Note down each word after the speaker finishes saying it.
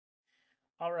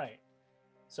Alright,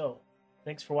 so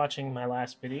thanks for watching my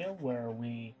last video where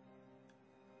we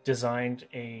designed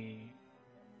a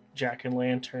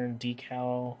jack-o'-lantern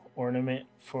decal ornament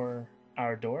for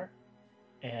our door.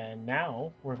 And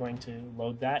now we're going to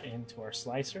load that into our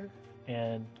slicer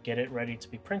and get it ready to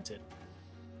be printed.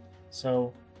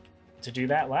 So to do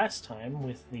that last time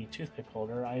with the toothpick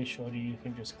holder, I showed you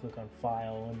can just click on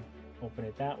File and open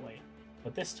it that way.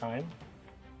 But this time,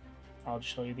 I'll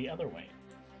show you the other way.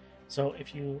 So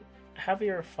if you have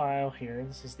your file here,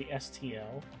 this is the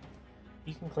STL,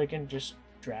 you can click and just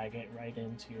drag it right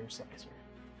into your slicer.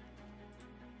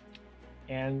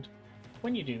 And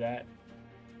when you do that,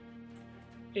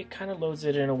 it kind of loads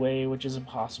it in a way which is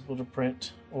impossible to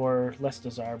print, or less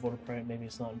desirable to print. Maybe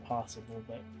it's not impossible,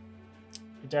 but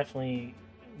it definitely,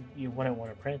 you wouldn't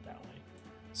want to print that way.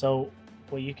 So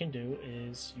what you can do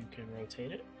is you can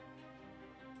rotate it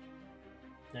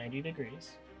 90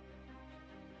 degrees.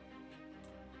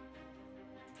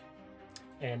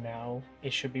 And now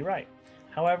it should be right.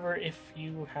 However, if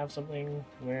you have something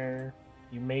where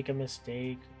you make a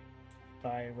mistake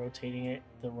by rotating it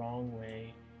the wrong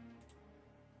way,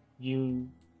 you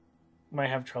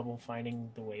might have trouble finding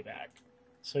the way back.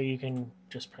 So you can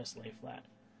just press lay flat.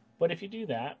 But if you do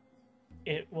that,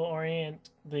 it will orient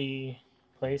the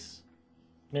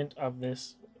placement of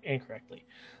this incorrectly.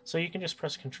 So you can just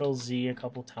press Control Z a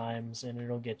couple times and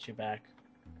it'll get you back.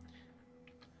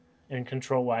 And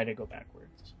Control Y to go backwards.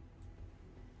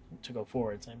 To go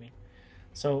forwards, I mean.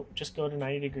 So just go to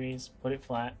 90 degrees, put it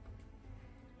flat,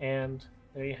 and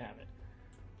there you have it.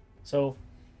 So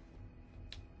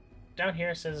down here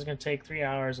it says it's going to take 3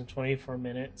 hours and 24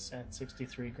 minutes at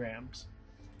 63 grams.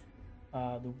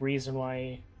 The reason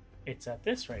why it's at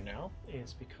this right now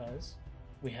is because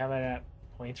we have it at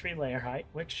 0.3 layer height,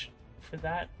 which for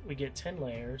that we get 10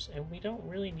 layers, and we don't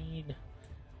really need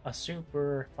a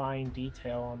super fine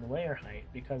detail on the layer height,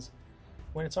 because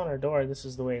when it's on our door, this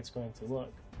is the way it's going to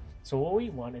look. So what we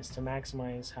want is to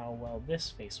maximize how well this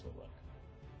face will look.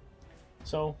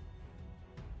 So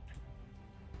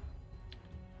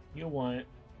you'll want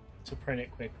to print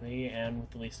it quickly and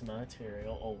with the least amount of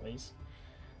material always.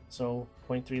 So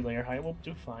 0.3 layer height will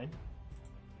do fine.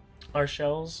 Our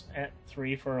shells at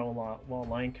 3 for a wall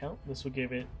line count. This will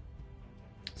give it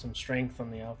some strength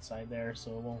on the outside there,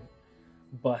 so it won't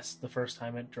bust the first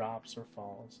time it drops or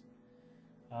falls.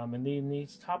 And then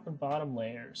these top and bottom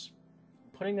layers,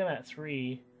 putting them at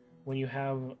 3 when you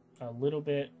have a little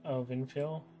bit of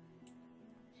infill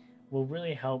will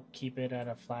really help keep it at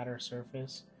a flatter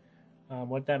surface.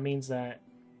 What that means that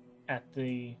at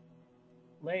the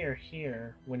layer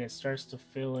here, when it starts to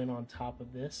fill in on top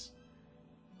of this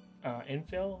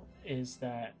infill, is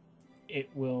that it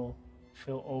will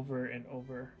fill over and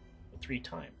over 3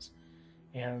 times.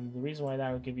 And the reason why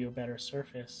that will give you a better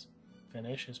surface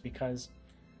finish is because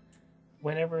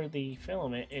whenever the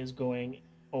filament is going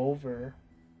over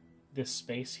this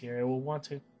space here, it will want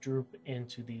to droop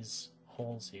into these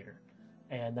holes here,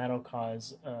 and that'll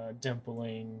cause a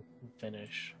dimpling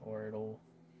finish, or it'll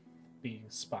be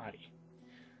spotty.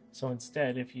 So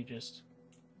instead, if you just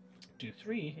do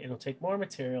 3, it'll take more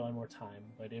material and more time,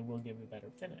 but it will give a better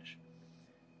finish.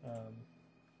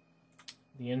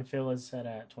 The infill is set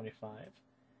at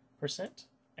 25%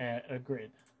 at a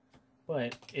grid,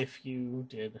 but if you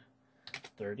did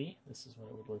 30, this is what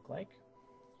it would look like.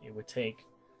 It would take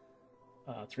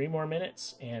 3 more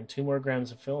minutes and 2 more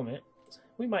grams of filament.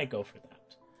 We might go for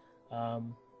that.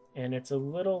 And it's a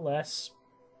little less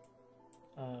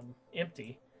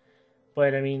empty,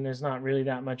 but I mean, there's not really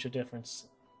that much of a difference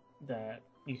that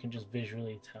you can just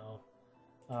visually tell.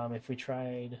 If we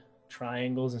tried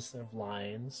triangles instead of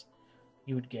lines,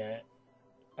 you would get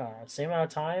same amount of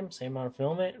time, same amount of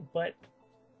filament, but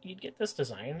you'd get this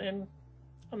design, and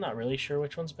I'm not really sure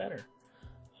which one's better.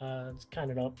 It's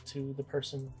kind of up to the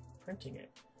person printing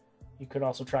it. You could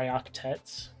also try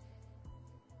octets,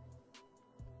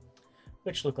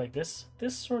 which look like this.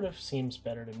 This sort of seems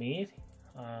better to me.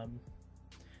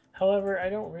 However, I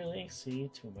don't really see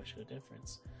too much of a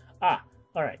difference.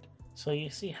 Alright, so you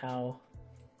see how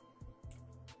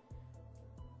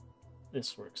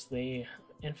this works. The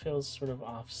infill is sort of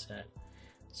offset.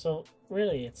 So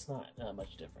really, it's not that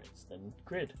much difference than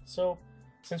grid. So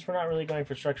since we're not really going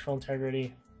for structural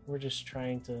integrity, we're just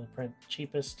trying to print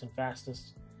cheapest and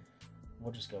fastest,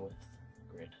 we'll just go with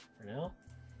grid for now.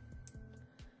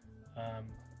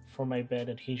 For my bed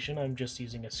adhesion, I'm just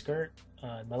using a skirt.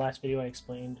 In my last video, I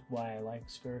explained why I like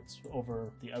skirts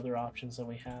over the other options that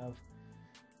we have.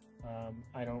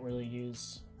 I don't really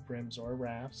use brims or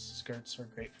rafts. Skirts are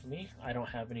great for me. I don't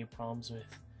have any problems with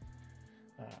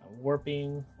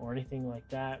warping or anything like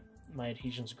that. My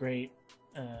adhesion's great.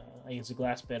 I use a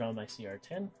glass bed on my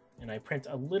CR10, and I print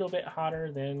a little bit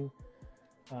hotter than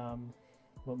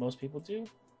what most people do.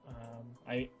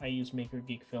 I use Maker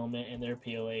Geek Filament, and their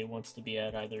PLA wants to be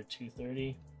at either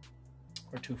 230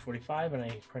 or 245, and I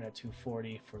print at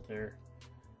 240 for their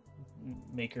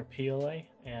Maker PLA,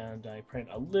 and I print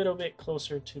a little bit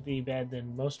closer to the bed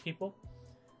than most people.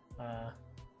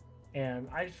 And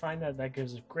I find that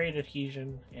gives a great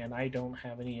adhesion, and I don't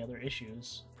have any other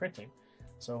issues printing.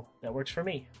 So that works for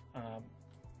me.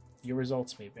 Your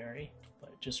results may vary,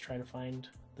 but just try to find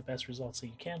the best results that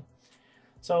you can.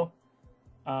 So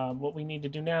what we need to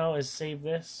do now is save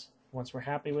this. Once we're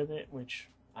happy with it, which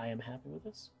I am happy with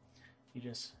this, you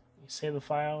save the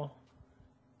file,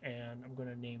 and I'm going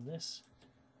to name this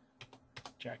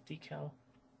Jack Decal,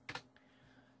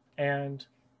 and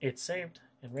it's saved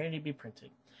and ready to be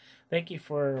printed. Thank you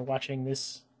for watching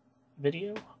this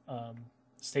video.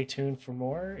 Stay tuned for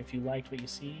more. If you liked what you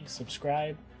see,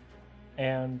 subscribe.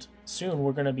 And soon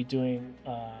we're going to be doing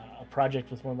a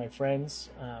project with one of my friends.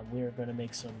 We're going to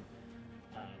make some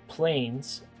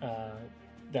planes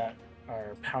that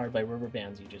are powered by rubber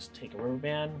bands. You just take a rubber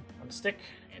band on a stick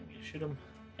and you shoot them,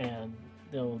 and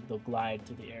they'll glide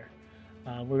through the air.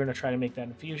 We're going to try to make that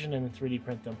in Fusion and then 3D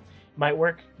print them. Might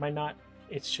work, might not.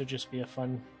 It should just be a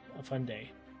fun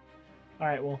day. All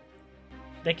right, well,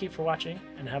 thank you for watching,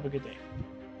 and have a good day.